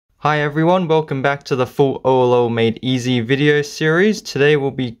Hi everyone, welcome back to the full OLL Made Easy video series. Today we'll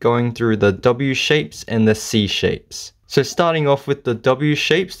be going through the W shapes and the C shapes. So starting off with the W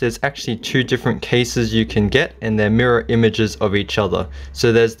shapes, there's actually two different cases you can get and they're mirror images of each other.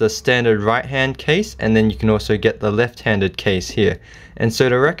 So there's the standard right hand case and then you can also get the left-handed case here. And so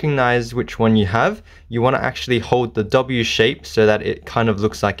to recognize which one you have, you want to actually hold the W shape so that it kind of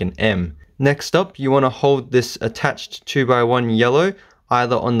looks like an M. Next up, you want to hold this attached 2x1 yellow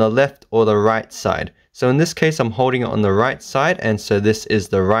either on the left or the right side. So in this case, I'm holding it on the right side, and so this is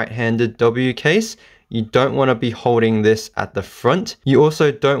the right-handed W case. You don't want to be holding this at the front. You also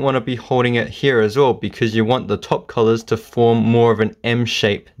don't want to be holding it here as well because you want the top colors to form more of an M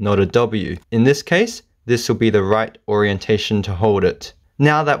shape, not a W. In this case, this will be the right orientation to hold it.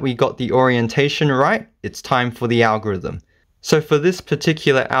 Now that we got the orientation right, it's time for the algorithm. So for this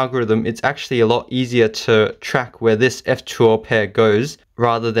particular algorithm, it's actually a lot easier to track where this F2L pair goes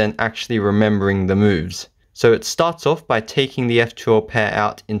rather than actually remembering the moves. So it starts off by taking the F2L pair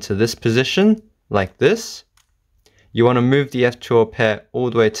out into this position, like this. You want to move the F2L pair all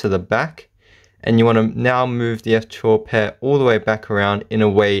the way to the back, and you want to now move the F2L pair all the way back around in a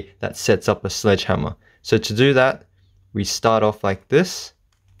way that sets up a sledgehammer. So to do that, we start off like this,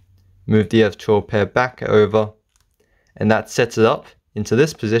 move the F2L pair back over, and that sets it up into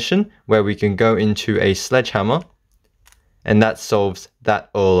this position where we can go into a sledgehammer, and that solves that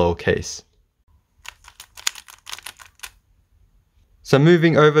OLL case. So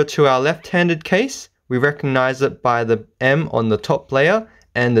moving over to our left-handed case, we recognize it by the M on the top layer,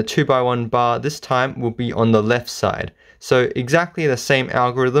 and the 2x1 bar this time will be on the left side. So exactly the same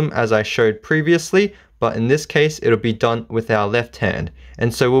algorithm as I showed previously, but in this case it'll be done with our left hand.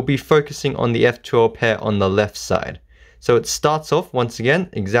 And so we'll be focusing on the F2L pair on the left side. So it starts off once again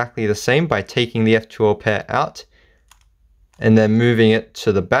exactly the same by taking the F2L pair out and then moving it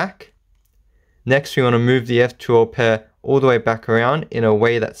to the back. Next we want to move the F2L pair all the way back around in a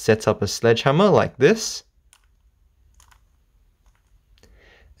way that sets up a sledgehammer like this.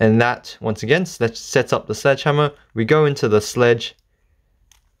 And that once again sets up the sledgehammer. We go into the sledge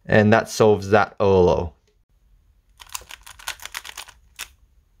and that solves that OLL.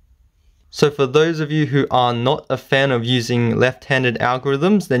 So for those of you who are not a fan of using left-handed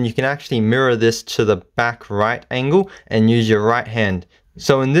algorithms, then you can actually mirror this to the back right angle and use your right hand.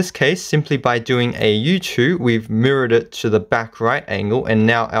 So in this case, simply by doing a U2, we've mirrored it to the back right angle, and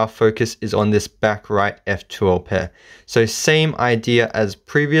now our focus is on this back right F2L pair. So same idea as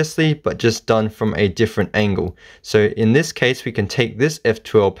previously, but just done from a different angle. So in this case, we can take this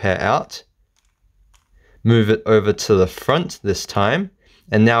F2L pair out, move it over to the front this time,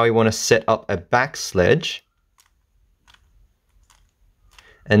 and now we want to set up a back sledge.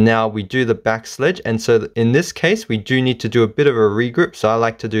 And now we do the back sledge, and so in this case we do need to do a bit of a regrip, so I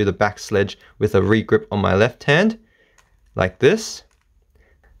like to do the back sledge with a regrip on my left hand like this.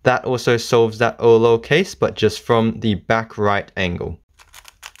 That also solves that OLL case, but just from the back right angle.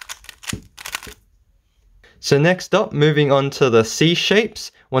 So next up, moving on to the C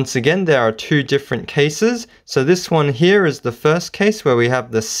shapes. Once again, there are two different cases. So this one here is the first case where we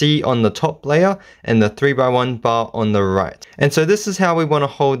have the C on the top layer and the 3x1 bar on the right. And so this is how we want to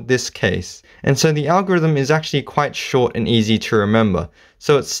hold this case. And so the algorithm is actually quite short and easy to remember.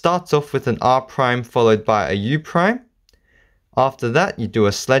 So it starts off with an R prime followed by a U prime. After that, you do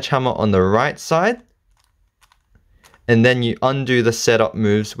a sledgehammer on the right side. And then you undo the setup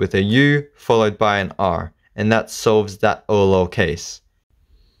moves with a U followed by an R. And that solves that OLL case.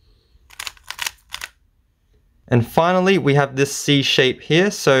 And finally, we have this C shape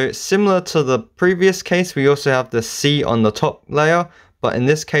here. So similar to the previous case, we also have the C on the top layer, but in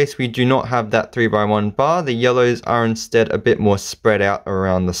this case, we do not have that 3x1 bar. The yellows are instead a bit more spread out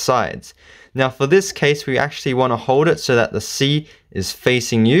around the sides. Now for this case, we actually want to hold it so that the C is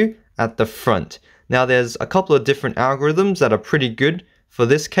facing you at the front. Now there's a couple of different algorithms that are pretty good for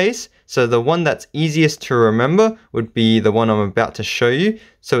this case. So the one that's easiest to remember would be the one I'm about to show you.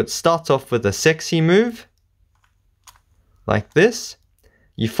 So it starts off with a sexy move, like this.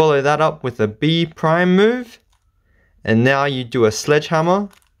 You follow that up with a B prime move, and now you do a sledgehammer,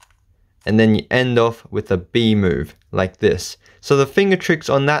 and then you end off with a B move, like this. So the finger tricks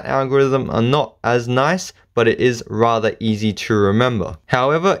on that algorithm are not as nice, but it is rather easy to remember.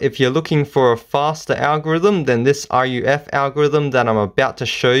 However, if you're looking for a faster algorithm, then this RUF algorithm that I'm about to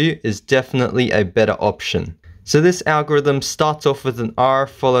show you is definitely a better option. So this algorithm starts off with an R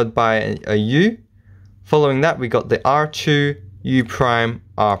followed by a U. Following that, we got the R2, U prime,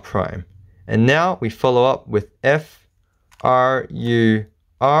 R prime. And now we follow up with F, R, U,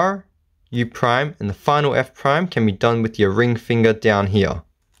 R, U prime, and the final F prime can be done with your ring finger down here.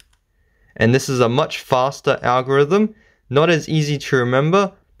 And this is a much faster algorithm, not as easy to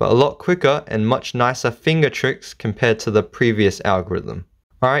remember, but a lot quicker and much nicer finger tricks compared to the previous algorithm.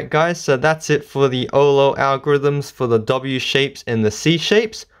 Alright guys, so that's it for the OLL algorithms for the W shapes and the C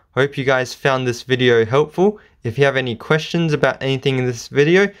shapes. Hope you guys found this video helpful. If you have any questions about anything in this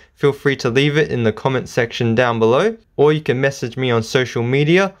video, feel free to leave it in the comment section down below, or you can message me on social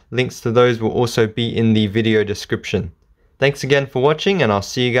media. Links to those will also be in the video description. Thanks again for watching, and I'll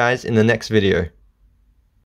see you guys in the next video.